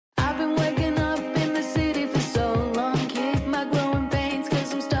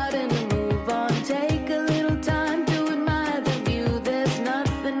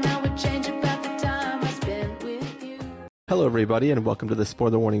Hello, everybody, and welcome to the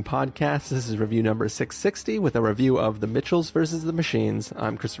Spoiler Warning Podcast. This is review number 660 with a review of The Mitchells vs. the Machines.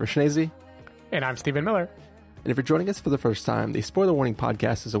 I'm Christopher Schnese. And I'm Stephen Miller. And if you're joining us for the first time, the Spoiler Warning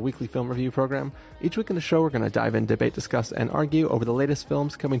Podcast is a weekly film review program. Each week in the show, we're going to dive in, debate, discuss, and argue over the latest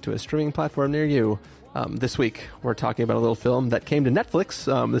films coming to a streaming platform near you. This week, we're talking about a little film that came to Netflix.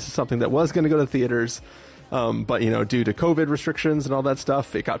 This is something that was going to go to theaters. But, due to COVID restrictions and all that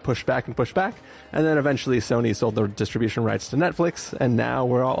stuff, it got pushed back. And then eventually Sony sold the distribution rights to Netflix. And now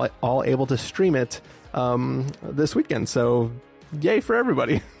we're all able to stream it this weekend. So yay for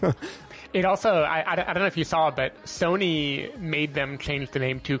everybody. It also, I don't know if you saw it, but Sony made them change the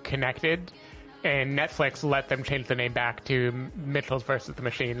name to Connected. And Netflix let them change the name back to Mitchells vs. the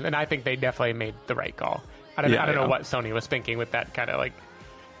Machine. And I think they definitely made the right call. I don't know what Sony was thinking with that kind of like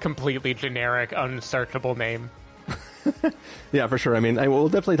completely generic, unsearchable name. Yeah, for sure. I mean, we'll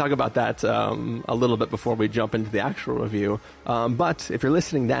definitely talk about that a little bit before we jump into the actual review. But if you're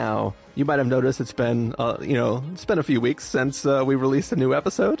listening now, you might have noticed it's been a few weeks since we released a new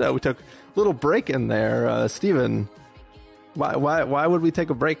episode. We took a little break in there. Steven, why would we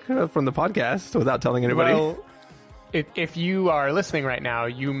take a break from the podcast without telling anybody? Well, if you are listening right now,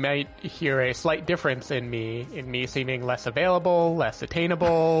 you might hear a slight difference in me seeming less available, less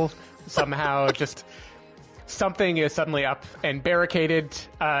attainable, somehow just something is suddenly up and barricaded,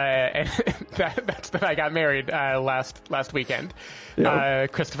 and that's that I got married last weekend.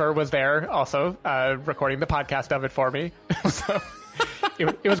 Yep. Christopher was there also, recording the podcast of it for me. So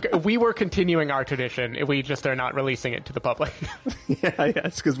it was great. We were continuing our tradition. We just are not releasing it to the public. Yeah,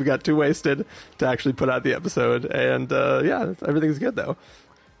 it's because we got too wasted to actually put out the episode. And everything's good though.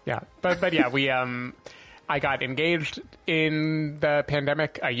 Yeah, but yeah, I got engaged in the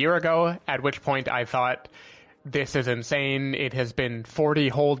pandemic a year ago, at which point I thought, this is insane. It has been 40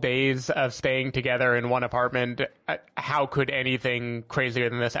 whole days of staying together in one apartment. How could anything crazier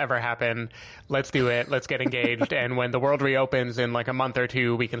than this ever happen? Let's do it. Let's get engaged. And when the world reopens in like a month or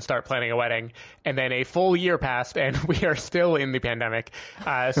two, we can start planning a wedding. And then a full year passed and we are still in the pandemic.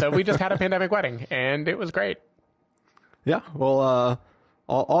 So we just had a pandemic wedding and it was great. Yeah. Well,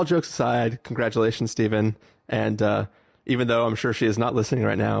 all jokes aside, congratulations, Stephen. And even though I'm sure she is not listening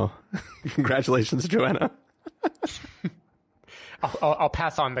right now, congratulations, Joanna. I'll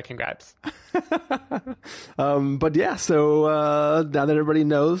pass on the congrats. But yeah, so now that everybody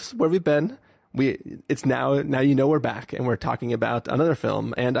knows where we've been, it's now we're back and we're talking about another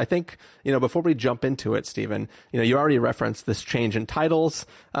film. And I think, before we jump into it, Stephen, you already referenced this change in titles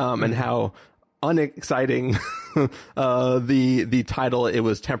and how unexciting the title it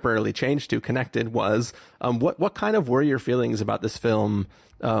was temporarily changed to, Connected, was. What kind of were your feelings about this film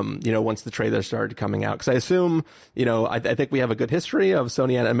once the trailer started coming out? Because I assume, I think we have a good history of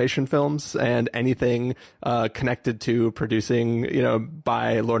Sony Animation films and anything connected to producing,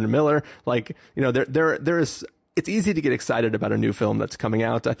 by Lord and Miller. Like, there is. It's easy to get excited about a new film that's coming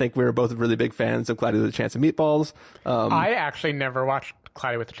out. I think we were both really big fans of Cloudy with a Chance of Meatballs. I actually never watched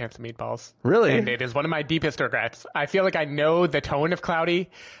Cloudy with a Chance of Meatballs. Really? And it is one of my deepest regrets. I feel like I know the tone of Cloudy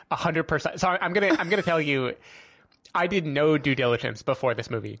 100%. So I'm gonna tell you, I did no due diligence before this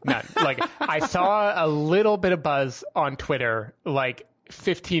movie. None. Like, I saw a little bit of buzz on Twitter, like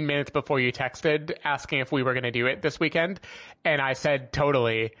 15 minutes before you texted asking if we were going to do it this weekend. And I said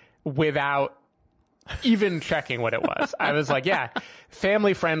totally, without even checking what it was. I was like, yeah,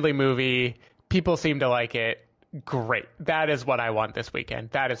 family friendly movie. People seem to like it. Great. That is what I want this weekend.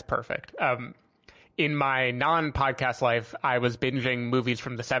 That is perfect. In my non-podcast life, I was binging movies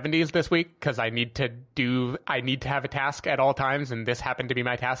from the 70s this week because I need to have a task at all times, and this happened to be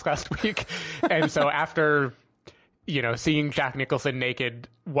my task last week. And so after, seeing Jack Nicholson naked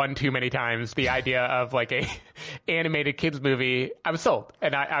one too many times, the idea of like a animated kids movie, I was sold,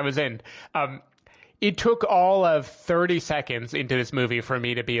 and I was in. It took all of 30 seconds into this movie for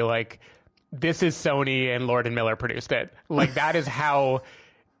me to be like, this is Sony and Lord and Miller produced it. Like, that is how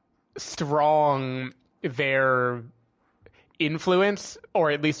strong their influence,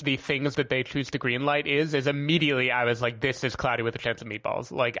 or at least the things that they choose to greenlight is immediately I was like, this is Cloudy with a Chance of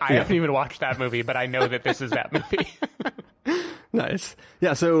Meatballs. Like, I haven't even watched that movie, but I know that this is that movie. Nice.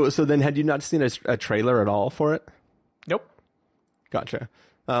 Yeah, so then had you not seen a trailer at all for it? Nope. Gotcha.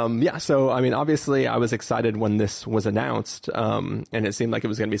 So, I mean, obviously I was excited when this was announced, and it seemed like it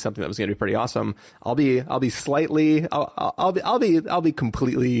was going to be something that was going to be pretty awesome. I'll be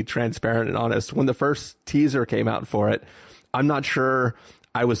completely transparent and honest. When the first teaser came out for it, I'm not sure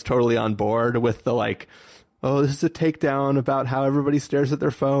I was totally on board with the, like, oh, this is a takedown about how everybody stares at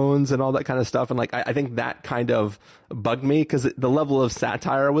their phones and all that kind of stuff. And like, I think that kind of bugged me because the level of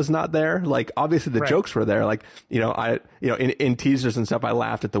satire was not there. Like, obviously the jokes were there. Like, in teasers and stuff, I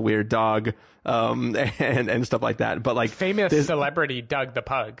laughed at the weird dog, and stuff like that. But like, famous celebrity Doug the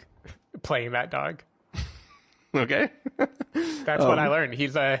Pug playing that dog. Okay. That's what I learned.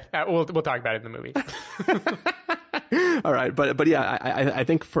 He's we'll talk about it in the movie. All right. But yeah, I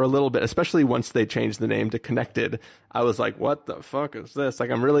think for a little bit, especially once they changed the name to Connected, I was like, what the fuck is this? Like,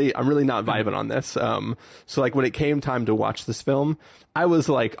 I'm really not vibing on this. So like when it came time to watch this film, I was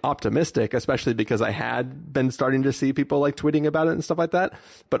like optimistic, especially because I had been starting to see people like tweeting about it and stuff like that.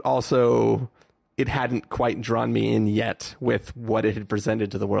 But also it hadn't quite drawn me in yet with what it had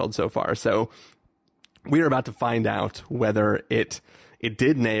presented to the world so far. So we are about to find out whether it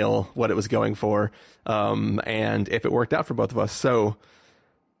did nail what it was going for, and if it worked out for both of us. So,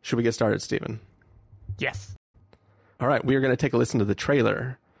 should we get started, Stephen? Yes. All right, we are going to take a listen to the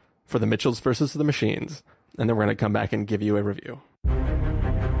trailer for The Mitchells versus the Machines, and then we're going to come back and give you a review.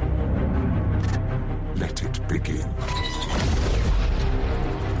 Let it begin.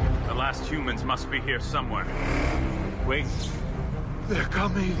 The last humans must be here somewhere. Wait. They're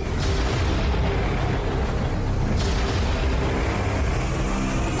coming.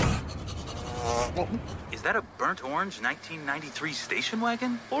 Is that a burnt orange 1993 station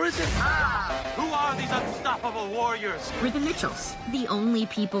wagon? Or is it... Who are these unstoppable warriors? We're the Mitchells, the only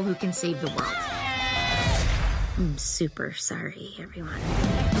people who can save the world. I'm super sorry, everyone.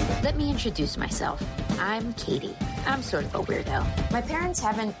 Let me introduce myself. I'm Katie. I'm sort of a weirdo. My parents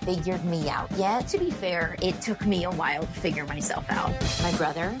haven't figured me out yet. To be fair, it took me a while to figure myself out. My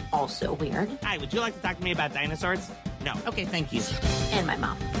brother, also weird. Hi, would you like to talk to me about dinosaurs? No. Okay, thank you. And my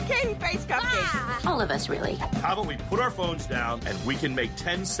mom. Katie face cupcakes. All of us, really. How about we put our phones down and we can make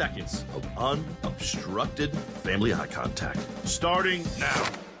 10 seconds of unobstructed family eye contact. Starting now.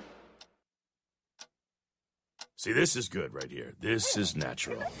 See, this is good right here. This is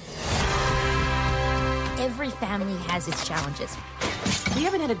natural. Every family has its challenges. We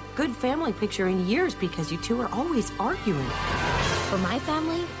haven't had a good family picture in years because you two are always arguing. For my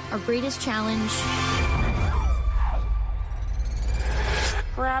family, our greatest challenge...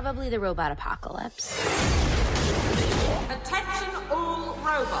 probably the robot apocalypse. Attention all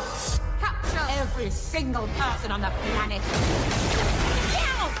robots. Capture every single person on the planet.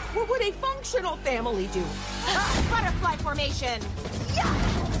 Now, what would a functional family do? Butterfly formation.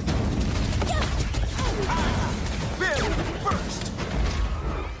 First.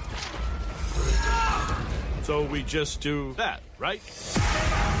 So we just do that, right?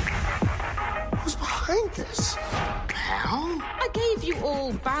 Who's behind this? Clown? I gave you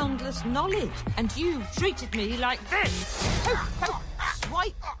all boundless knowledge, and you treated me like this. Poke, poke,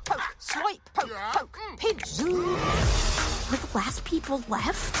 swipe, poke, swipe, poke, poke, pinch, zoom. We're the last people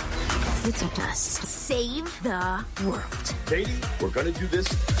left. It's up to us to save the world. Katie, we're gonna do this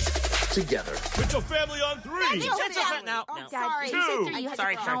together. Mitchell family on 3. No. No. Sorry. Two.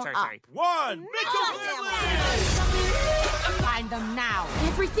 Sorry. 1. Mitchell family! Find them now.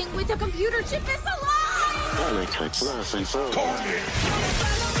 Everything with a computer chip is alive!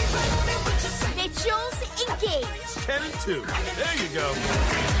 Mitchells engaged. 10 and 2. There you go.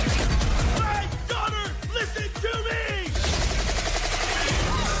 My daughter, listen to me!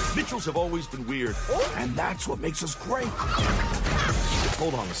 Mitchells have always been weird, and that's what makes us great.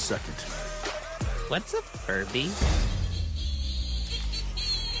 Hold on a second. What's a Furby?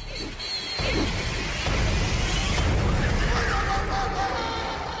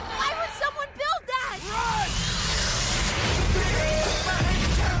 Why would someone build that?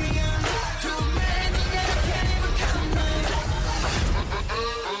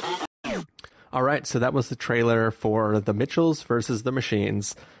 All right, so that was the trailer for The Mitchells versus the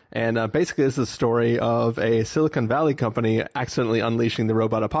Machines. And basically, this is a story of a Silicon Valley company accidentally unleashing the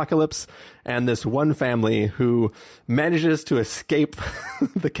robot apocalypse, and this one family who manages to escape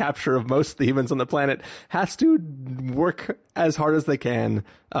the capture of most of the humans on the planet has to work as hard as they can,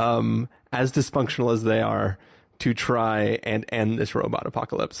 as dysfunctional as they are, to try and end this robot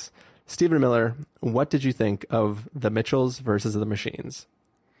apocalypse. Stephen Miller, what did you think of The Mitchells versus the Machines?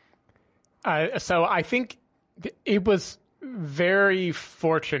 So I think it was very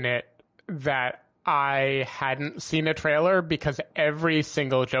fortunate that I hadn't seen a trailer because every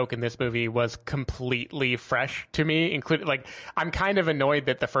single joke in this movie was completely fresh to me, including, like, I'm kind of annoyed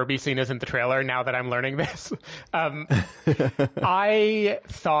that the Furby scene isn't the trailer now that I'm learning this. I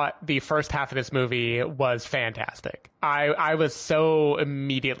thought the first half of this movie was fantastic. I was so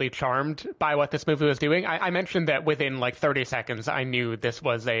immediately charmed by what this movie was doing. I mentioned that within like 30 seconds, I knew this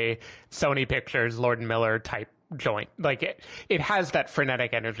was a Sony Pictures, Lord and Miller type joint. Like it has that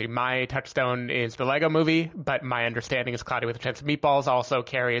frenetic energy. My touchstone is the Lego Movie, but my understanding is Cloudy with a Chance of Meatballs also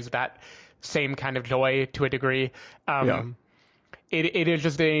carries that same kind of joy to a degree. It is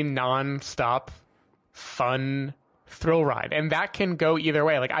just a non-stop fun thrill ride, and that can go either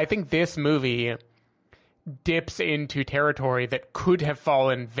way. Like, I think this movie dips into territory that could have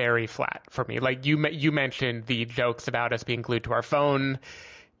fallen very flat for me. Like you mentioned the jokes about us being glued to our phone.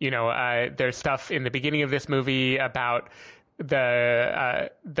 You know, there's stuff in the beginning of this movie about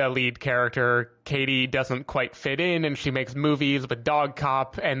the lead character, Katie, doesn't quite fit in, and she makes movies with Dog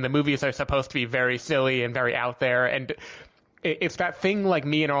Cop, and the movies are supposed to be very silly and very out there. And it's that thing like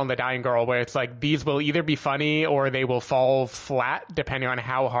Me and Earl and the Dying Girl, where it's like these will either be funny or they will fall flat depending on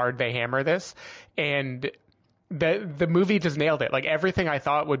how hard they hammer this. And the movie just nailed it. Like, everything I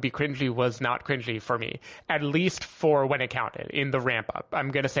thought would be cringy was not cringy for me, at least for when it counted in the ramp up.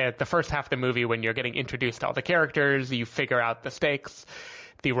 I'm going to say at the first half of the movie, when you're getting introduced to all the characters, you figure out the stakes,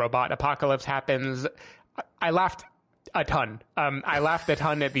 the robot apocalypse happens. I laughed a ton. I laughed a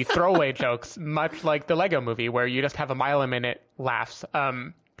ton at the throwaway jokes, much like the Lego Movie, where you just have a mile a minute laughs.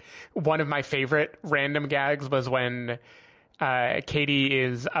 One of my favorite random gags was when Katie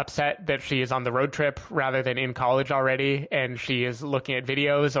is upset that she is on the road trip rather than in college already, and she is looking at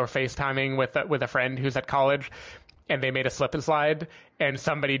videos or FaceTiming with a friend who's at college, and they made a slip and slide, and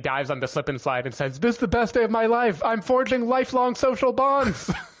somebody dives on the slip and slide and says, "This is the best day of my life. I'm forging lifelong social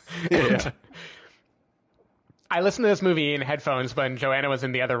bonds." Yeah. I listened to this movie in headphones when Joanna was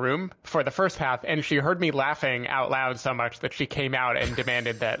in the other room for the first half, and she heard me laughing out loud so much that she came out and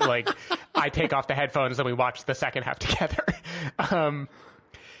demanded that, like, I take off the headphones and we watch the second half together. I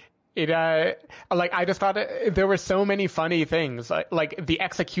just thought there were so many funny things. Like the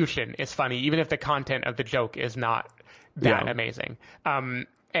execution is funny, even if the content of the joke is not that amazing. An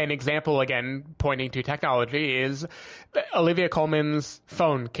example, again, pointing to technology, is Olivia Colman's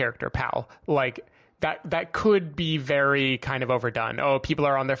phone character, Pal. Like, that could be very kind of overdone. Oh, people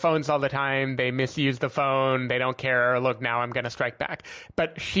are on their phones all the time. They misuse the phone. They don't care. Look, now I'm going to strike back.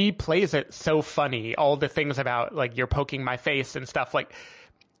 But she plays it so funny. All the things about, like, you're poking my face and stuff. Like,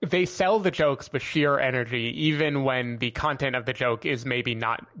 they sell the jokes with sheer energy, even when the content of the joke is maybe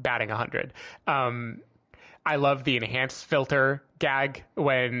not batting 100. I love the enhance filter gag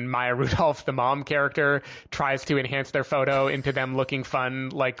when Maya Rudolph, the mom character, tries to enhance their photo into them looking fun,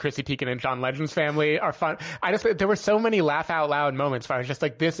 like Chrissy Teigen and John Legend's family are fun. There were so many laugh out loud moments where I was just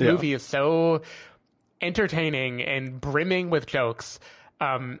like, this movie is so entertaining and brimming with jokes.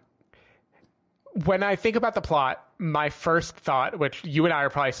 When I think about the plot, my first thought, which you and I are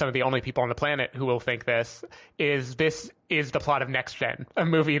probably some of the only people on the planet who will think this is the plot of Next Gen, a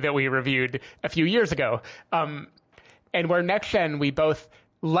movie that we reviewed a few years ago. And where Next Gen, we both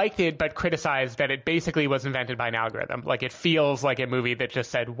liked it, but criticized that it basically was invented by an algorithm. Like, it feels like a movie that just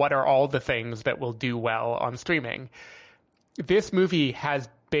said, what are all the things that will do well on streaming? This movie has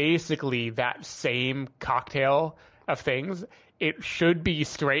basically that same cocktail of things. It should be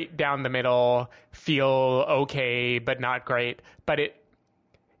straight down the middle, feel okay, but not great. But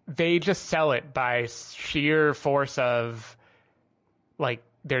they just sell it by sheer force of, like,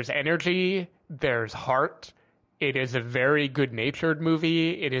 there's energy, there's heart. It is a very good-natured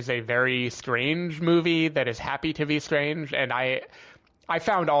movie. It is a very strange movie that is happy to be strange. And I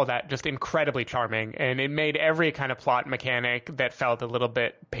found all that just incredibly charming. And it made every kind of plot mechanic that felt a little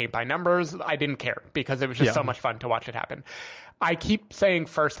bit paint by numbers. I didn't care because it was just so much fun to watch it happen. I keep saying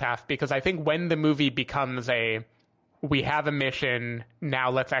first half because I think when the movie becomes we have a mission, now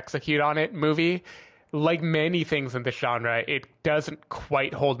let's execute on it movie, like many things in this genre, it doesn't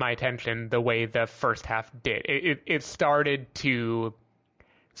quite hold my attention the way the first half did. It started to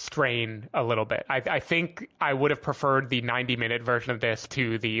strain a little bit. I think I would have preferred the 90-minute version of this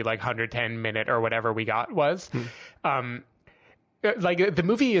to the, like, 110-minute or whatever we got was. Like, the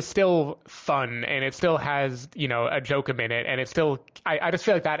movie is still fun, and it still has, you know, a joke a minute, and it's still, I just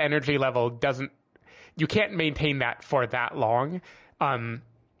feel like that energy level you can't maintain that for that long.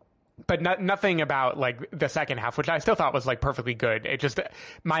 But nothing about, like, the second half, which I still thought was, like, perfectly good. It just,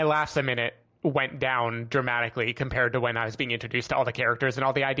 my laughs a minute went down dramatically compared to when I was being introduced to all the characters and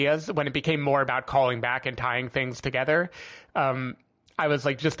all the ideas, when it became more about calling back and tying things together. I was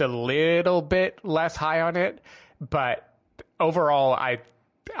like just a little bit less high on it, but overall I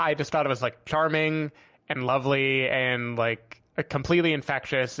just thought it was like charming and lovely and like completely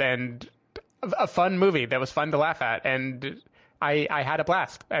infectious and a fun movie that was fun to laugh at, and I had a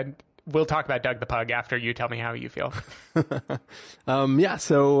blast. And we'll talk about Doug the Pug after you tell me how you feel.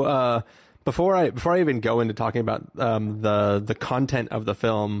 So before I even go into talking about the content of the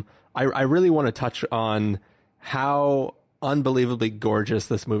film, I really want to touch on how unbelievably gorgeous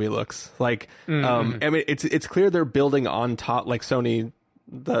this movie looks. Like, I mean, it's clear they're building on top, like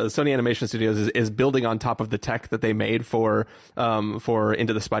the Sony Animation Studios is building on top of the tech that they made for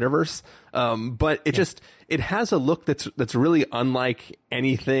Into the Spider-Verse. But it has a look that's really unlike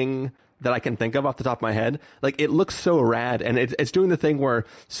anything that I can think of off the top of my head. Like, it looks so rad, and it's doing the thing where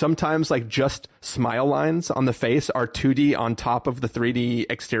sometimes like just smile lines on the face are 2D on top of the 3D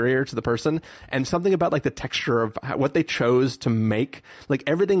exterior to the person, and something about like the texture of what they chose to make, like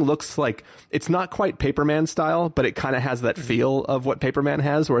everything looks like it's not quite Paperman style, but it kind of has that feel of what Paperman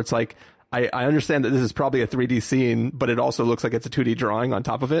has, where it's like, I understand that this is probably a 3D scene, but it also looks like it's a 2D drawing on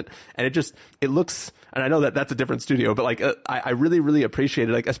top of it. And it looks, and I know that that's a different studio, but like, I really, really appreciate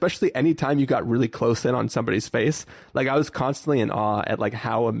it. Like, especially anytime you got really close in on somebody's face, like I was constantly in awe at like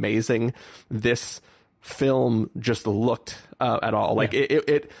how amazing this film just looked at all. Like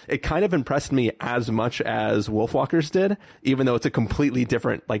it kind of impressed me as much as Wolfwalkers did, even though it's a completely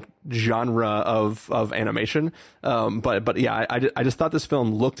different like genre of animation. But yeah, I just thought this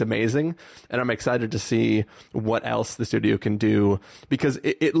film looked amazing, and I'm excited to see what else the studio can do, because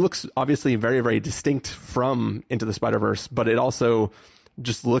it looks obviously very, very distinct from Into the Spider-Verse, but it also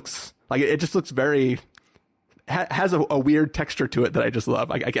just looks like it just looks very has a weird texture to it that I just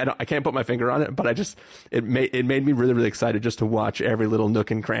love. I can't put my finger on it, but it made me really, really excited just to watch every little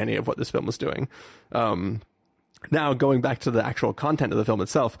nook and cranny of what this film was doing. Now, going back to the actual content of the film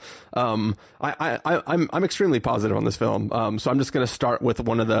itself, I'm extremely positive on this film. So I'm just going to start with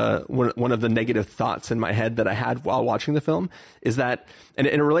one of the negative thoughts in my head that I had while watching the film, is that, and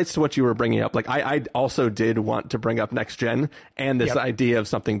it relates to what you were bringing up. Like I also did want to bring up next gen and this idea of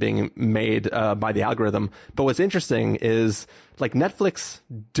something being made by the algorithm. But what's interesting is like Netflix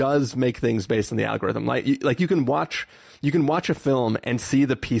does make things based on the algorithm. Like you can watch a film and see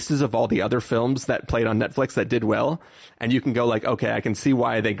the pieces of all the other films that played on Netflix that did well. And you can go like, okay, I can see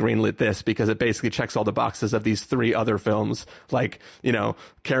why they greenlit this, because it basically checks all the boxes of these 3 other films. Like, you know,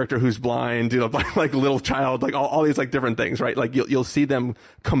 character who's blind, you know, like little child, like all these like different things, right? Like you'll see them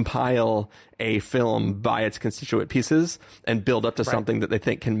compile a film by its constituent pieces and build up to something that they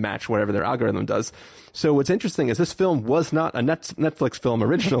think can match whatever their algorithm does. So what's interesting is this film was not a Netflix film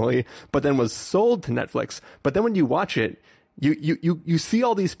originally, but then was sold to Netflix. But then when you watch it, you see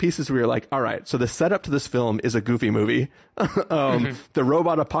all these pieces where you're like, all right, so the setup to this film is a Goofy movie. The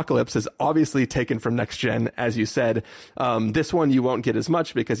robot apocalypse is obviously taken from Next Gen, as you said. This one you won't get as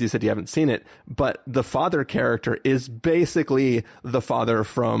much because you said you haven't seen it, but the father character is basically the father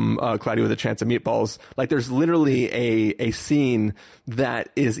from Cloudy with a Chance of Meatballs. Like there's literally a scene that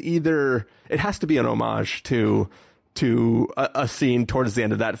is either, it has to be an homage to a scene towards the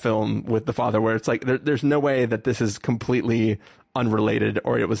end of that film with the father, where it's like there's no way that this is completely unrelated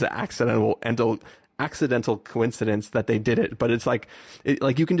or it was an accidental coincidence that they did it. But it's like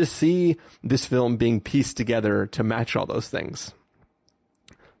you can just see this film being pieced together to match all those things.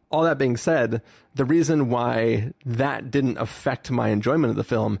 All that being said, the reason why that didn't affect my enjoyment of the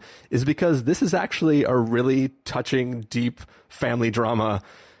film is because this is actually a really touching, deep family drama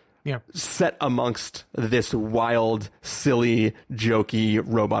set amongst this wild, silly, jokey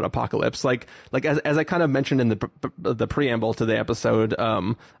robot apocalypse. Like as I kind of mentioned in the preamble to the episode,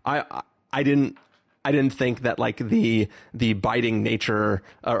 I didn't think that like the biting nature,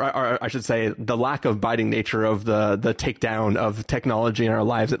 or I should say the lack of biting nature of the takedown of technology in our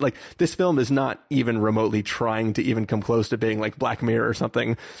lives, like this film is not even remotely trying to even come close to being like Black Mirror or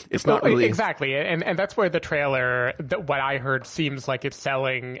something. It's not really. Exactly. And that's where the trailer, what I heard, seems like it's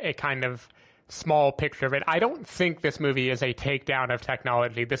selling a kind of small picture of it. I don't think this movie is a takedown of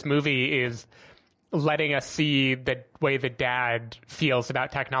technology. This movie is letting us see the way the dad feels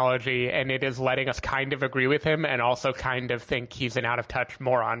about technology, and it is letting us kind of agree with him and also kind of think he's an out-of-touch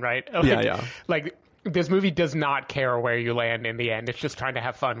moron, right? Like, this movie does not care where you land in the end. It's just trying to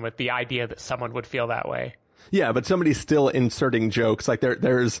have fun with the idea that someone would feel that way. Yeah, but somebody's still inserting jokes. Like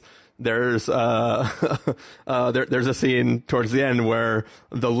there's a scene towards the end where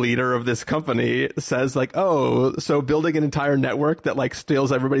the leader of this company says like, oh, so building an entire network that like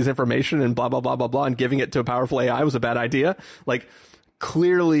steals everybody's information and blah, blah, blah, blah, blah, and giving it to a powerful AI was a bad idea. Like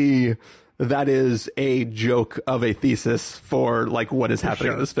clearly that is a joke of a thesis for like what is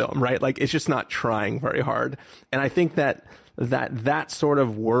happening in this film, right? Like it's just not trying very hard. And I think that sort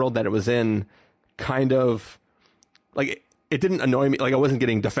of world that it was in kind of like it didn't annoy me. Like I wasn't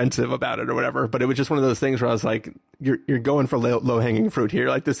getting defensive about it or whatever, but it was just one of those things where I was like, you're going for low hanging fruit here.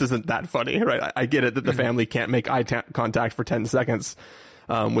 Like this isn't that funny, right? I get it that the family can't make eye contact for 10 seconds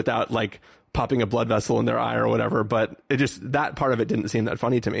without like popping a blood vessel in their eye or whatever, but it just, that part of it didn't seem that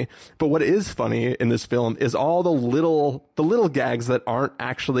funny to me. But what is funny in this film is all the little gags that aren't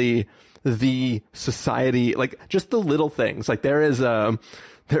actually the society, like just the little things. Like there's a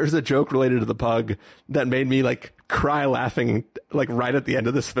joke related to the pug that made me like cry laughing like right at the end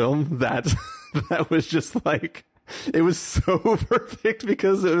of this film. That was just like, it was so perfect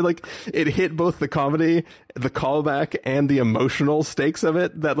because it was like it hit both the comedy, the callback, and the emotional stakes of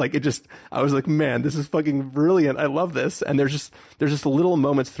it. That like it just, I was like, man, this is fucking brilliant. I love this. And there's just little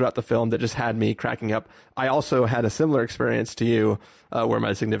moments throughout the film that just had me cracking up. I also had a similar experience to you, where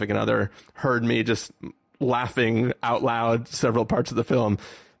my significant other heard me just laughing out loud several parts of the film,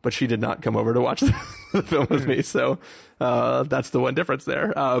 but she did not come over to watch the film with me. So that's the one difference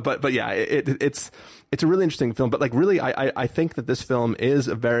there. But yeah, it's a really interesting film. But like really, I think that this film is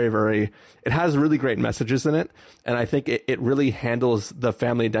a very, very, it has really great messages in it. And I think it really handles the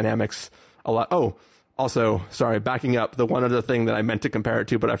family dynamics a lot. Oh, also, sorry, backing up, the one other thing that I meant to compare it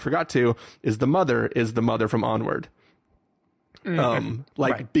to, but I forgot to, is the mother from Onward.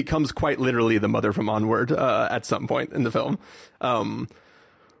 Right. Becomes quite literally the mother from Onward at some point in the film.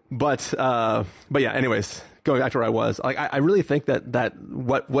 But yeah, anyways, going back to where I was, like, I really think that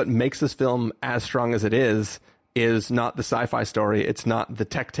what makes this film as strong as it is not the sci-fi story. It's not the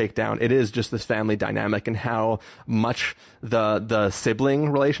tech takedown. It is just this family dynamic and how much the sibling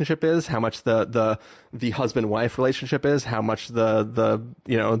relationship is, how much the husband-wife relationship is, how much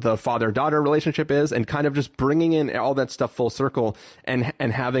the father-daughter relationship is, and kind of just bringing in all that stuff full circle and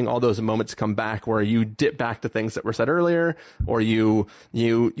having all those moments come back where you dip back to things that were said earlier, or you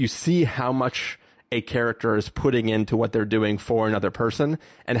see how much a character is putting into what they're doing for another person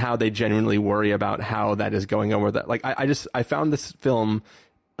and how they genuinely worry about how that is going over that. Like, I found this film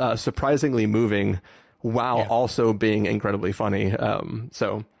surprisingly moving while also being incredibly funny.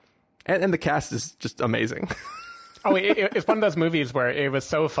 So, and the cast is just amazing. It's one of those movies where it was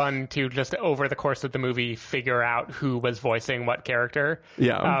so fun to just over the course of the movie figure out who was voicing what character.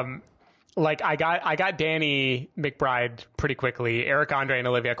 Yeah. Like I got Danny McBride pretty quickly. Eric Andre and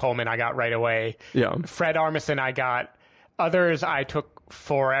Olivia Colman I got right away. Yeah. Fred Armisen I got. Others I took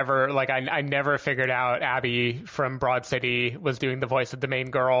forever. Like I never figured out Abby from Broad City was doing the voice of the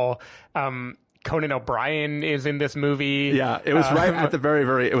main girl. Conan O'Brien is in this movie. Yeah, it was right at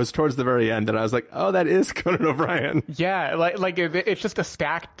the it was towards the very end, and I was like, oh, that is Conan O'Brien. Yeah, like it's just a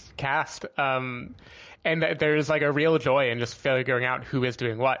stacked cast. And there's like a real joy in just figuring out who is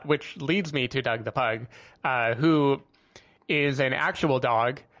doing what, which leads me to Doug the Pug, who is an actual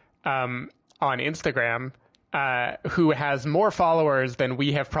dog on Instagram, who has more followers than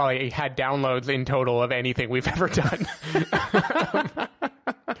we have probably had downloads in total of anything we've ever done.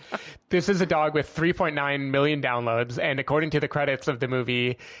 This is a dog with 3.9 million downloads, and according to the credits of the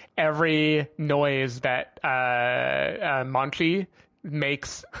movie, every noise that Monchi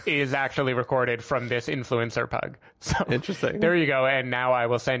makes is actually recorded from this influencer pug. So interesting. There you go. And now I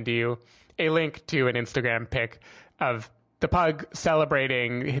will send you a link to an Instagram pic of the pug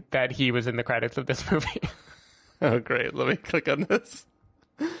celebrating that he was in the credits of this movie. Oh, great. Let me click on this.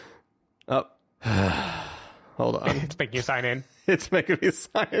 Oh, hold on. It's making you sign in. It's making me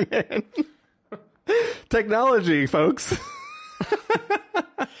sign in. Technology, folks.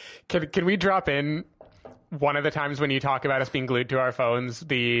 Can we drop in one of the times when you talk about us being glued to our phones,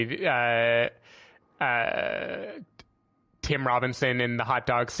 the Tim Robinson in the hot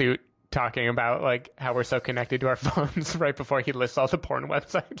dog suit talking about like how we're so connected to our phones right before he lists all the porn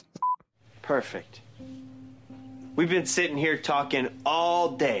websites? Perfect. We've been sitting here talking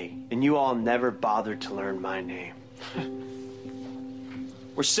all day, and you all never bothered to learn my name.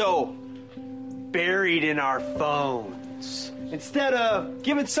 We're so buried in our phones. Instead of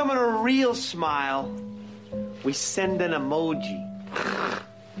giving someone a real smile, we send an emoji.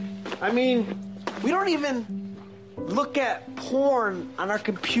 I mean, we don't even look at porn on our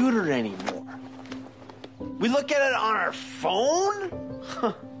computer anymore. We look at it on our phone?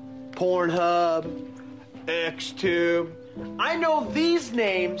 Pornhub, Xtube. I know these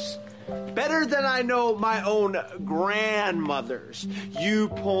names better than I know my own grandmother's.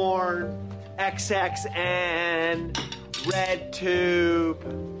 YouPorn, XXN, RedTube.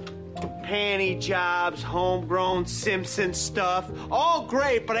 Panty jobs, homegrown Simpson stuff. All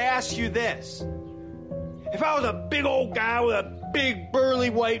great, but I ask you this. If I was a big old guy with a big burly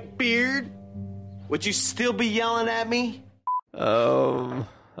white beard, would you still be yelling at me? All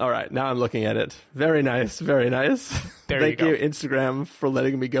right, now I'm looking at it. Very nice, very nice. Thank you, Instagram, for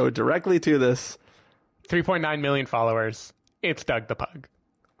letting me go directly to this. 3.9 million followers. It's Doug the Pug.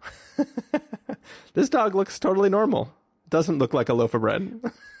 This dog looks totally normal. Doesn't look like a loaf of bread.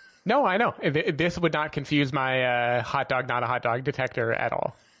 No, I know. This would not confuse my hot dog, not a hot dog detector at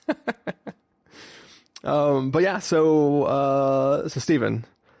all. But yeah, so Stephen,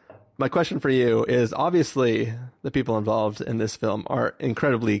 my question for you is, obviously the people involved in this film are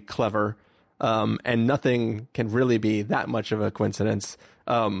incredibly clever, and nothing can really be that much of a coincidence.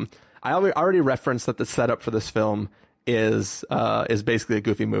 I already referenced that the setup for this film is basically a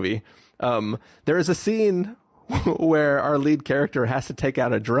Goofy movie. There is a scene where our lead character has to take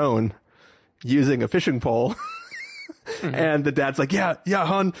out a drone using a fishing pole. Mm-hmm. And the dad's like, yeah,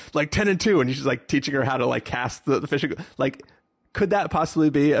 hon, like 10 and 2. And he's just like teaching her how to like cast the fishing. Like, could that possibly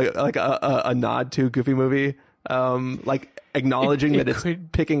be a nod to Goofy movie? Like acknowledging that it's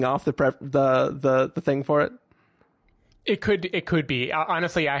picking off the thing for it? It could be.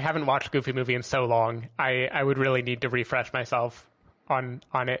 Honestly, I haven't watched Goofy movie in so long. I would really need to refresh myself on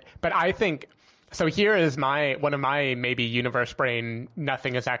it. But I think, so here is one of my maybe universe brain,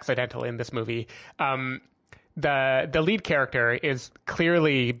 nothing is accidental in this movie. The lead character is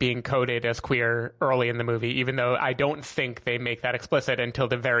clearly being coded as queer early in the movie, even though I don't think they make that explicit until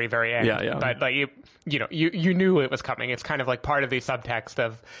the very, very end. Yeah. But like you knew it was coming. It's kind of like part of the subtext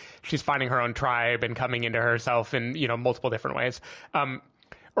of she's finding her own tribe and coming into herself in multiple different ways.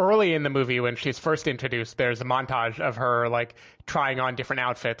 Early in the movie, when she's first introduced, there's a montage of her like trying on different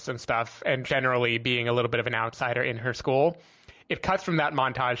outfits and stuff, and generally being a little bit of an outsider in her school. It cuts from that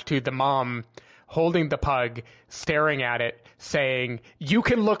montage to the mom holding the pug, staring at it, saying, "You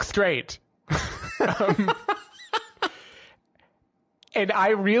can look straight." And I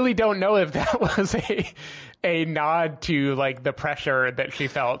really don't know if that was a nod to like the pressure that she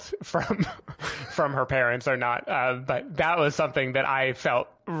felt from her parents or not. But that was something that I felt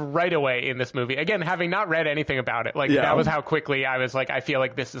right away in this movie. Again, having not read anything about it, that was how quickly I was like, I feel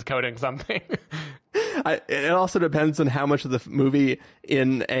like this is coding something. It also depends on how much of the movie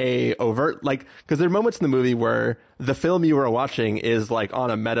in a overt, like, because there are moments in the movie where the film you were watching is like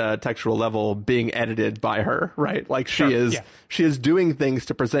on a meta textual level being edited by her, right? Like she is doing things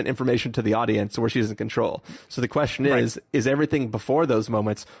to present information to the audience where she's in control. So the question is everything before those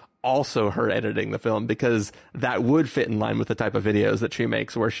moments also her editing the film? Because that would fit in line with the type of videos that she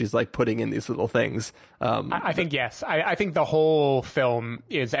makes where she's like putting in these little things. I think yes. I think the whole film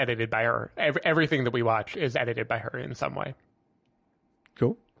is edited by her. Everything that we watch is edited by her in some way.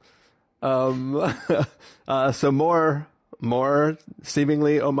 Cool. So more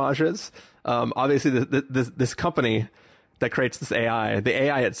seemingly homages. Obviously this company that creates this AI, the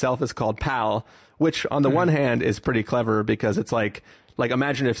AI itself is called PAL, which on the one hand is pretty clever because it's like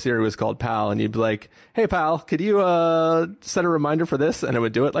imagine if Siri was called PAL and you'd be like, "Hey PAL, could you set a reminder for this?" And it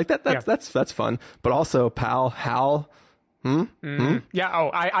would do it. Like that's fun. But also PAL, HAL. Yeah.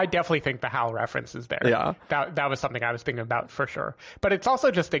 Oh, I definitely think the HAL reference is there. Yeah. That was something I was thinking about for sure. But it's also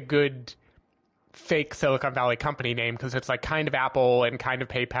just a good fake Silicon Valley company name because it's like kind of Apple and kind of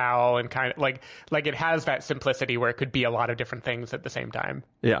PayPal and kind of like it has that simplicity where it could be a lot of different things at the same time.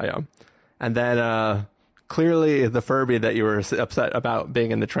 Yeah. And then clearly the Furby that you were upset about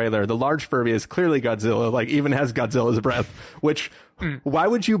being in the trailer, the large Furby is clearly Godzilla, like even has Godzilla's breath, which why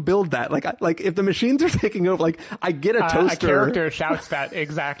would you build that? Like if the machines are taking over, like I get a toaster. A character shouts that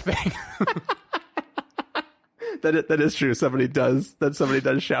exact thing. That is true. Somebody does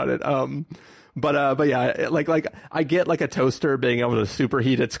shout it. But yeah, like I get like a toaster being able to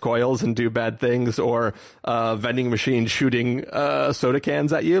superheat its coils and do bad things, or vending machine shooting soda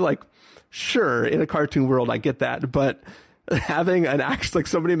cans at you. Like, sure, in a cartoon world, I get that. But having an act like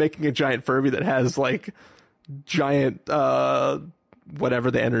somebody making a giant Furby that has like giant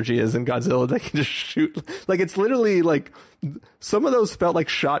whatever the energy is in Godzilla that can just shoot, like it's literally like some of those felt like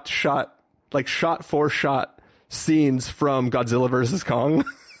shot for shot scenes from Godzilla versus Kong.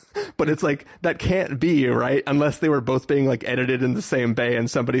 But it's like, that can't be, right? Unless they were both being like edited in the same bay and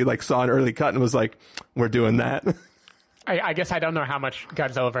somebody like saw an early cut and was like, we're doing that. I guess I don't know how much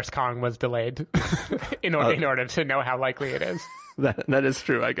Godzilla vs. Kong was delayed in order to know how likely it is. That is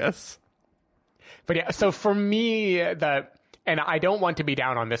true, I guess. But yeah, so for me, and I don't want to be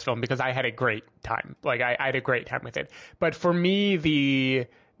down on this film because I had a great time. Like I had a great time with it. But for me,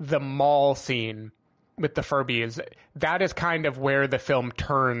 the mall scene with the Furbies, that is kind of where the film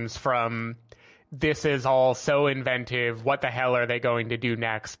turns from, this is all so inventive, what the hell are they going to do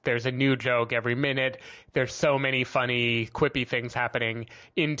next? There's a new joke every minute. There's so many funny, quippy things happening,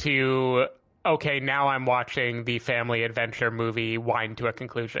 into, okay, now I'm watching the family adventure movie wind to a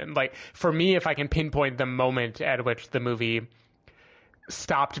conclusion. Like, for me, if I can pinpoint the moment at which the movie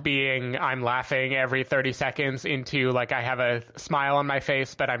stopped being I'm laughing every 30 seconds into, like, I have a smile on my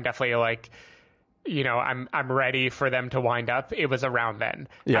face, but I'm definitely like, you know, I'm ready for them to wind up, it was around then.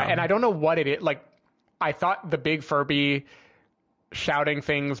 Yeah. And I don't know what it is. Like, I thought the big Furby shouting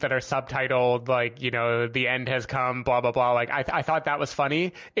things that are subtitled, like, you know, the end has come, blah, blah, blah. Like, I thought that was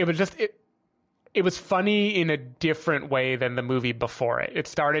funny. It was just, it was funny in a different way than the movie before it. It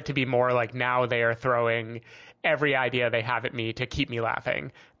started to be more like, now they are throwing every idea they have at me to keep me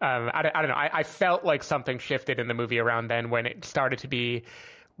laughing. I don't know. I felt like something shifted in the movie around then, when it started to be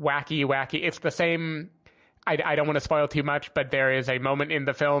wacky. It's the same. I don't want to spoil too much, but there is a moment in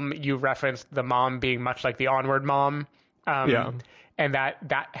the film, you referenced the mom being much like the Onward mom. And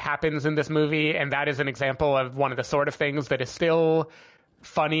that happens in this movie. And that is an example of one of the sort of things that is still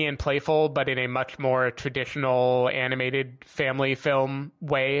funny and playful, but in a much more traditional animated family film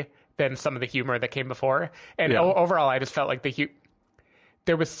way than some of the humor that came before. And overall, I just felt like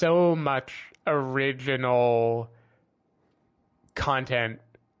there was so much original content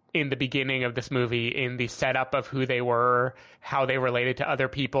in the beginning of this movie, in the setup of who they were, how they related to other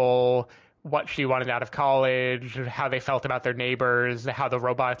people, what she wanted out of college, how they felt about their neighbors, how the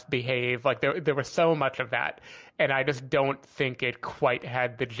robots behave. Like, there was so much of that. And I just don't think it quite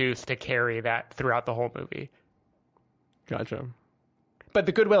had the juice to carry that throughout the whole movie. Gotcha. But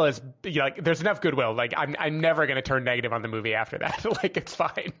the goodwill is, you know, like, there's enough goodwill. Like, I'm never going to turn negative on the movie after that. Like, it's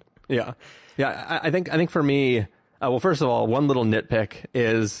fine. Yeah. I think for me, well, first of all, one little nitpick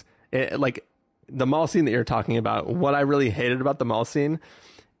is, like, the mall scene that you're talking about. What I really hated about the mall scene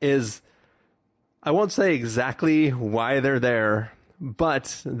is, I won't say exactly why they're there,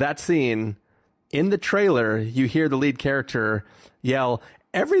 but that scene, in the trailer, you hear the lead character yell,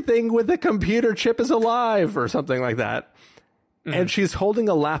 "Everything with a computer chip is alive," or something like that. Mm-hmm. And she's holding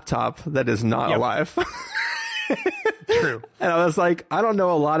a laptop that is not alive. True. And I was like, I don't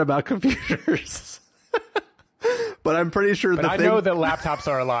know a lot about computers. But I'm pretty sure I know that laptops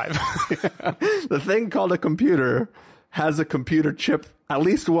are alive. The thing called a computer has a computer chip, at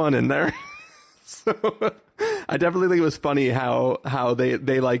least one in there. So I definitely think it was funny how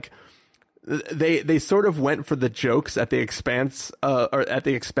they sort of went for the jokes at the expense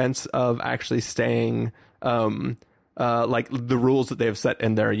of actually staying like the rules that they've set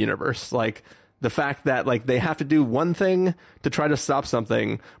in their universe. Like, the fact that, like, they have to do one thing to try to stop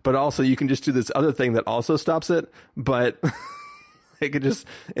something, but also you can just do this other thing that also stops it. But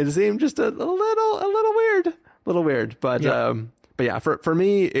it seemed just a little weird. But yeah, for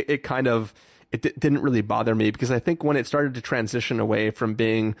me, it kind of, didn't really bother me, because I think when it started to transition away from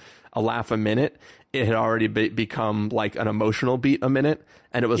being a laugh a minute, it had already become like an emotional beat a minute.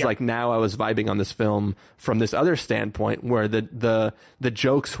 And it was like, now I was vibing on this film from this other standpoint, where the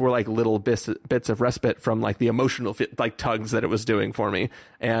jokes were like little bits of respite from, like, the emotional like tugs that it was doing for me.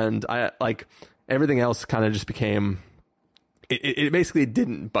 And I, like, everything else kind of just became, it basically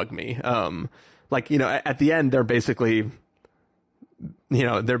didn't bug me. Like, you know, at the end, they're basically, you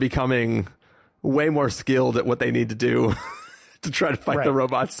know, they're becoming way more skilled at what they need to do to try to fight the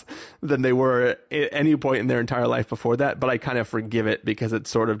robots than they were at any point in their entire life before that. But I kind of forgive it, because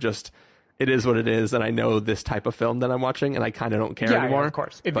it's sort of just, it is what it is. And I know this type of film that I'm watching, and I kind of don't care anymore. Yeah, of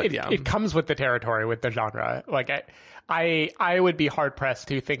course. It comes with the territory, with the genre. Like, I would be hard pressed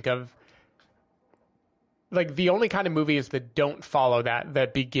to think of, like, the only kind of movies that don't follow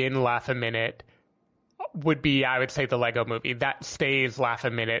that begin laugh a minute would be, I would say, the Lego movie. That stays laugh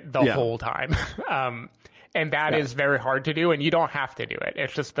a minute the whole time. And that is very hard to do, and you don't have to do it.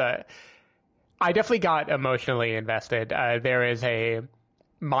 It's just I definitely got emotionally invested. There is a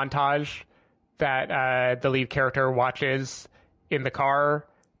montage that the lead character watches in the car,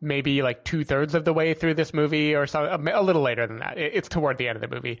 maybe like 2/3 of the way through this movie, or so, a little later than that. It's toward the end of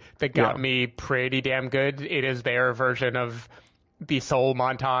the movie that got me pretty damn good. It is their version of the Soul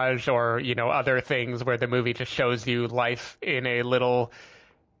montage, or, you know, other things where the movie just shows you life in a little,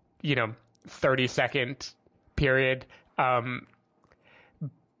 you know, 30-second period. But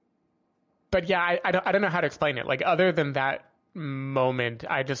yeah, I don't know how to explain it. Like, other than that moment,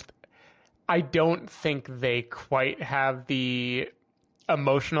 I don't think they quite have the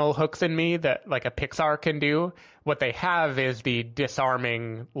emotional hooks in me that, like, a Pixar can do. What they have is the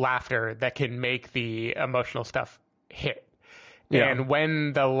disarming laughter that can make the emotional stuff hit. Yeah. And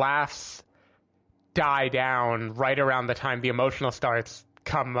when the laughs die down right around the time the emotional starts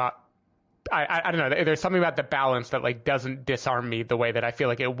come up. I don't know. There's something about the balance that like doesn't disarm me the way that I feel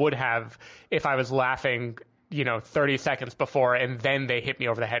like it would have if I was laughing, 30 seconds before and then they hit me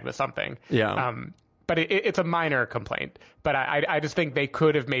over the head with something. Yeah. But it's a minor complaint. But I just think they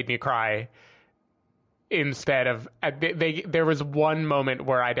could have made me cry instead of there was one moment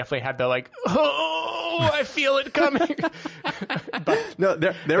where I definitely had the like, oh, I feel it coming. But no,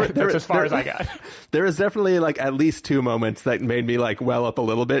 that's as far as I got. There is definitely like at least two moments that made me like well up a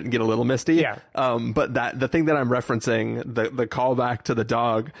little bit and get a little misty. Yeah. But the thing that I'm referencing, the callback to the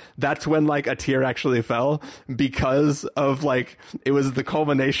dog, that's when like a tear actually fell because of like it was the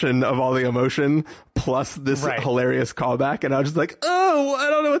culmination of all the emotion plus this hilarious callback, and I was just like, oh, I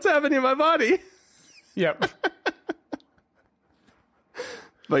don't know what's happening in my body. Yep.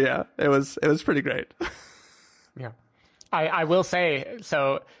 But yeah, it was pretty great. Yeah. I will say,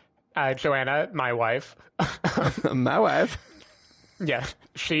 so Joanna, my wife. My wife. Yeah.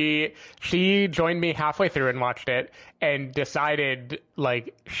 She joined me halfway through and watched it and decided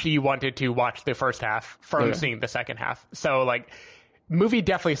like she wanted to watch the first half from seeing the second half. So like movie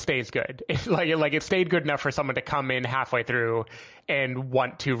definitely stays good. It, like it stayed good enough for someone to come in halfway through and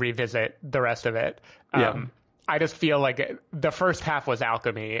want to revisit the rest of it. I just feel like the first half was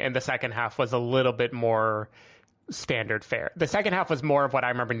alchemy and the second half was a little bit more standard fare. The second half was more of what I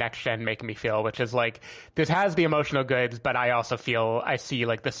remember Next Gen making me feel, which is like, this has the emotional goods, but I also feel I see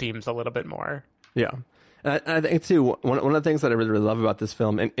like the seams a little bit more. Yeah. And I think too, one of the things that I really, really love about this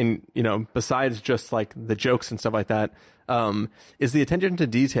film, and besides just like the jokes and stuff like that, is the attention to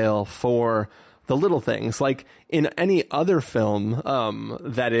detail for the little things. Like in any other film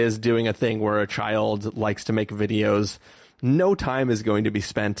that is doing a thing where a child likes to make videos, no time is going to be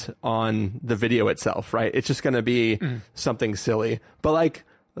spent on the video itself, right? It's just going to be something silly. But like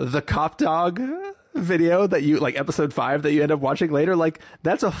the cop dog video that you like, episode 5 that you end up watching later, like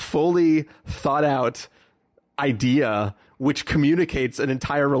that's a fully thought out idea which communicates an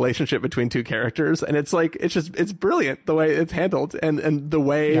entire relationship between two characters, and it's like it's brilliant the way it's handled, and the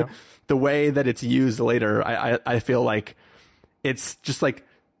way that it's used later. I feel like it's just like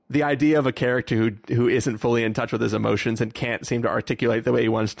the idea of a character who isn't fully in touch with his emotions and can't seem to articulate the way he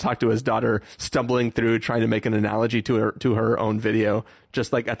wants to talk to his daughter, stumbling through trying to make an analogy to her own video.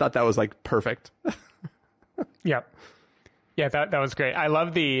 Just like I thought that was like perfect. Yeah, that was great. I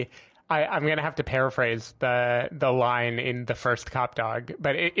love I'm going to have to paraphrase the line in the first Cop Dog,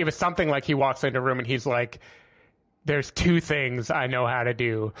 but it was something like he walks into a room and he's like, there's 2 things I know how to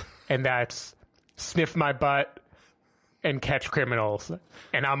do, and that's sniff my butt and catch criminals,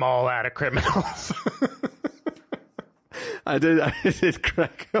 and I'm all out of criminals. I did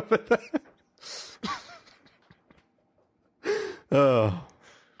crack up at that. Oh,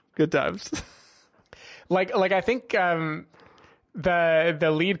 good times. Like I think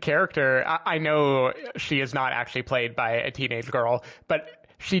the lead character, I know she is not actually played by a teenage girl, but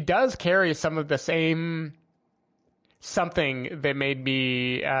she does carry some of the same something that made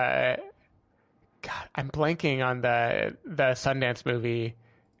me God, I'm blanking on the Sundance movie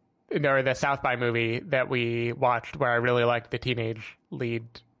or the South by movie that we watched where I really liked the teenage lead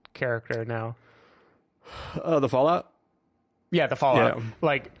character now. The Fallout? Yeah, The Fallout. Yeah.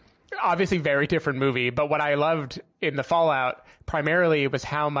 Like, obviously very different movie, but what I loved in The Fallout primarily was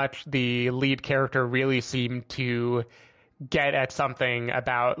how much the lead character really seemed to get at something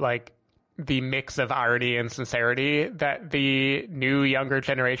about like the mix of irony and sincerity that the new younger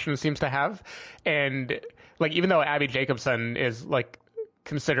generation seems to have. And like, even though Abby Jacobson is like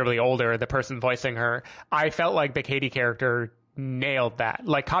considerably older, the person voicing her, I felt like the Katie character nailed that.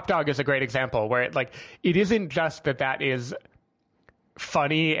 Like Cop Dog is a great example where it isn't just that is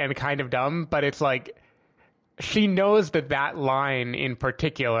funny and kind of dumb, but it's like she knows that line in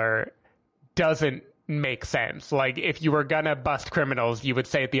particular doesn't make sense. Like if you were gonna bust criminals, you would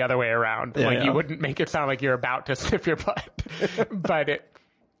say it the other way around. You wouldn't make it sound like you're about to sniff your butt. But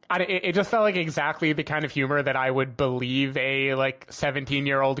it just felt like exactly the kind of humor that I would believe a like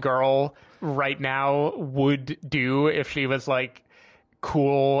 17-year-old girl right now would do if she was like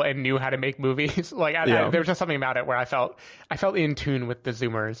cool and knew how to make movies. Like there was just something about it where I felt in tune with the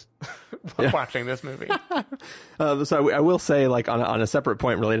Zoomers watching this movie. So I will say, like on a separate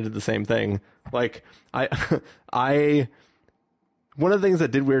point related to the same thing, like I one of the things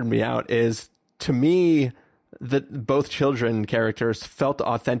that did weird me out is, to me, that both children characters felt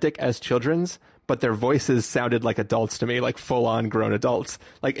authentic as children's, but their voices sounded like adults to me, like full on grown adults.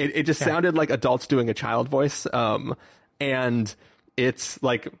 Like it just sounded like adults doing a child voice. And it's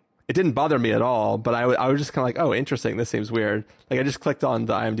it didn't bother me at all, but I was just kind of like, oh, interesting. This seems weird. Like I just clicked on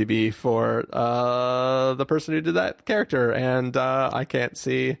the IMDb for the person who did that character, and I can't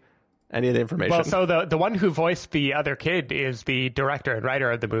see any of the information. Well, so the one who voiced the other kid is the director and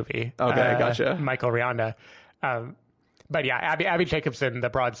writer of the movie. Okay, gotcha. Michael Rianda. But yeah, Abby Jacobson, the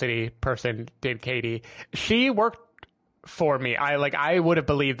Broad City person, did Katie. She worked for me. I would have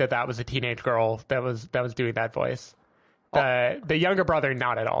believed that was a teenage girl that was doing that voice. The younger brother,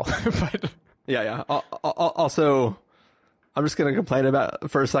 not at all. But yeah. Also, I'm just going to complain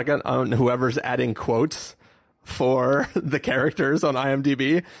about for a second on whoever's adding quotes for the characters on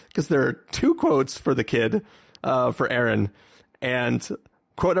IMDb, because there are 2 quotes for the kid, for Aaron, and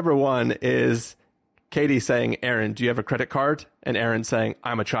quote number 1 is Katie saying, "Aaron, do you have a credit card?" And Aaron saying,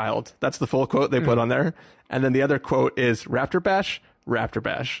 "I'm a child." That's the full quote they put on there. And then the other quote is Raptor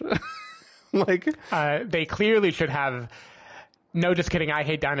Bash. Like, they clearly should have, no, just kidding, I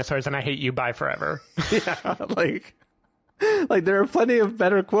hate dinosaurs and I hate you, bye forever. Yeah, like there are plenty of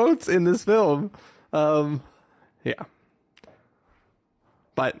better quotes in this film. Yeah.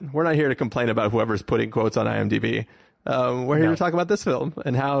 But we're not here to complain about whoever's putting quotes on IMDb. We're here to talk about this film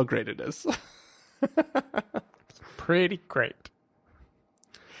and how great it is. It's pretty great.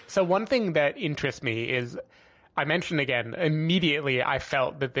 So one thing that interests me is, I mentioned again, immediately I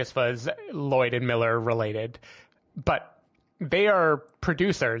felt that this was Lloyd and Miller related, but they are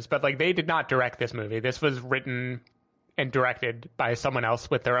producers, but like they did not direct this movie. This was written and directed by someone else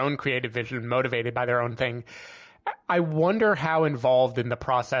with their own creative vision, motivated by their own thing. I wonder how involved in the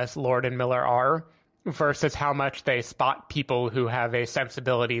process Lord and Miller are versus how much they spot people who have a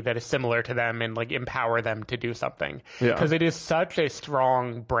sensibility that is similar to them and like empower them to do something. Because it is such a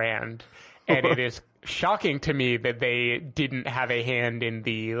strong brand, and it is shocking to me that they didn't have a hand in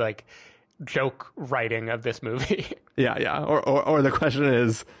the like joke writing of this movie. Yeah. Or the question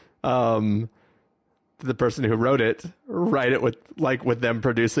is, the person who wrote it write it with them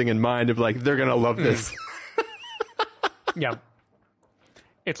producing in mind of like, they're gonna love this. Yeah.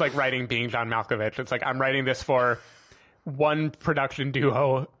 It's like writing Being John Malkovich. It's like, I'm writing this for one production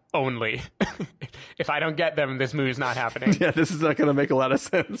duo only. If I don't get them, this movie's not happening. Yeah, this is not going to make a lot of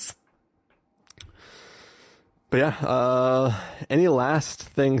sense. But yeah, any last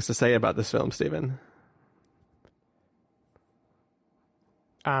things to say about this film, Stephen?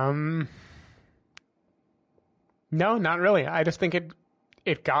 No, not really. I just think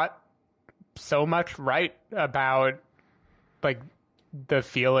it got so much right about like the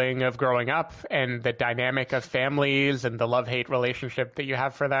feeling of growing up and the dynamic of families and the love-hate relationship that you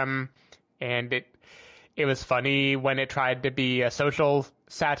have for them. And it was funny when it tried to be a social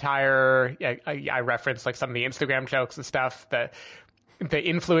satire. I referenced like some of the Instagram jokes and stuff. The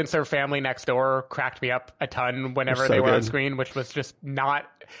influencer family next door cracked me up a ton whenever they were on screen, which was just not...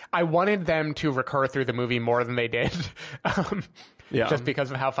 I wanted them to recur through the movie more than they did. Just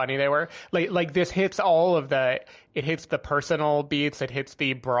because of how funny they were. Like this hits all of it hits the personal beats, it hits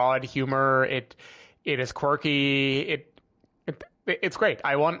the broad humor, it is quirky, it's great.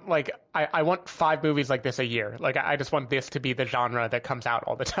 I want I want 5 movies like this a year. Like I just want this to be the genre that comes out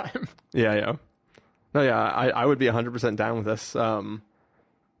all the time. Yeah. No, yeah, I would be 100% down with this.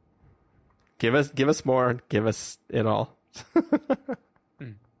 Give us more, give us it all.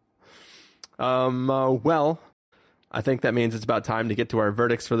 Well, I think that means it's about time to get to our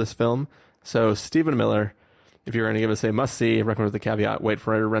verdicts for this film. So, Stephen Miller, if you're going to give us a must-see, recommend with a caveat, wait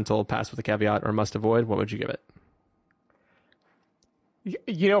for a rental, pass with a caveat, or must avoid, what would you give it?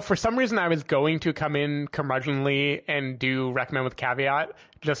 You know, for some reason I was going to come in curmudgeonly and do recommend with caveat,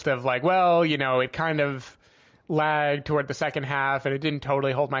 just of like, well, you know, it kind of lagged toward the second half and it didn't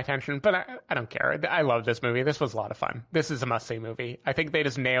totally hold my attention, but I don't care. I love this movie. This was a lot of fun. This is a must-see movie. I think they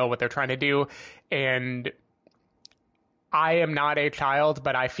just nail what they're trying to do, and I am not a child,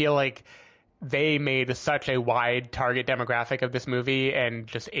 but I feel like they made such a wide target demographic of this movie and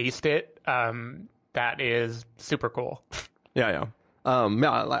just aced it. That is super cool. Yeah.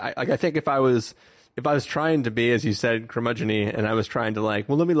 I think if I was trying to be, as you said, curmudgeon-y, and I was trying to like,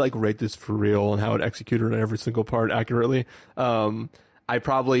 well, let me like rate this for real and how it executed on every single part accurately, I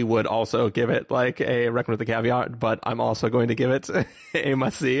probably would also give it like a recommend with a caveat, but I'm also going to give it a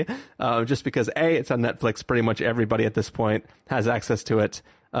must-see, just because it's on Netflix. Pretty much everybody at this point has access to it,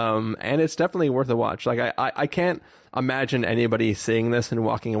 and it's definitely worth a watch. Like I can't imagine anybody seeing this and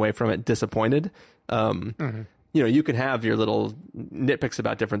walking away from it disappointed. You know, you can have your little nitpicks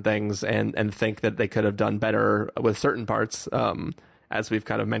about different things and think that they could have done better with certain parts, as we've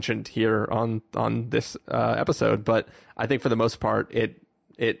kind of mentioned here on this episode. But I think for the most part, it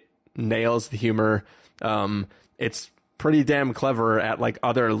nails the humor. It's pretty damn clever at like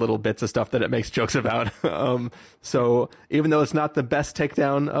other little bits of stuff that it makes jokes about. So even though it's not the best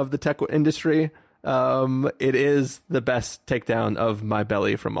takedown of the tech industry, it is the best takedown of my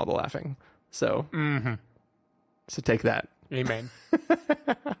belly from all the laughing. So, so take that. Amen.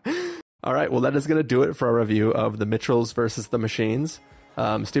 All right. Well, that is going to do it for our review of The Mitchells versus the Machines.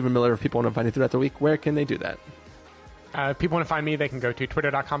 Stephen Miller, if people want to find you throughout the week, where can they do that? If people want to find me, they can go to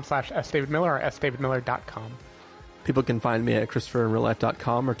twitter.com/sdavidmiller or sdavidmiller.com. People can find me at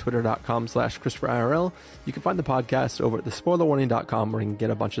ChristopherInRealLife.com or Twitter.com/ChristopherIRL. You can find the podcast over at thespoilerwarning.com, where you can get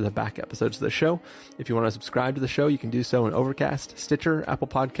a bunch of the back episodes of the show. If you want to subscribe to the show, you can do so in Overcast, Stitcher, Apple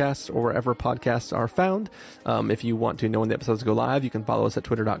Podcasts, or wherever podcasts are found. If you want to know when the episodes go live, you can follow us at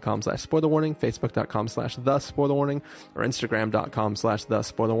Twitter.com/SpoilerWarning, Facebook.com/TheSpoilerWarning, or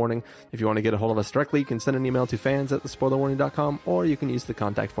Instagram.com/TheSpoilerWarning. If you want to get a hold of us directly, you can send an email to fans@thespoilerwarning.com, or you can use the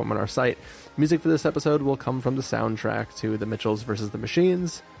contact form on our site. Music for this episode will come from the soundtrack to The Mitchells versus the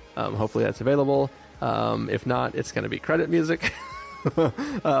Machines. Hopefully that's available. If not, it's going to be credit music.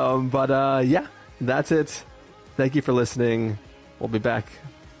 Yeah, that's it. Thank you for listening. We'll be back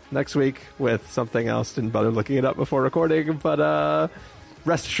next week with something else. Didn't bother looking it up before recording, but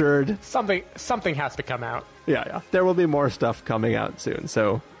rest assured, something has to come out. Yeah. There will be more stuff coming out soon.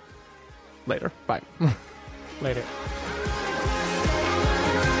 So later. Bye. Later.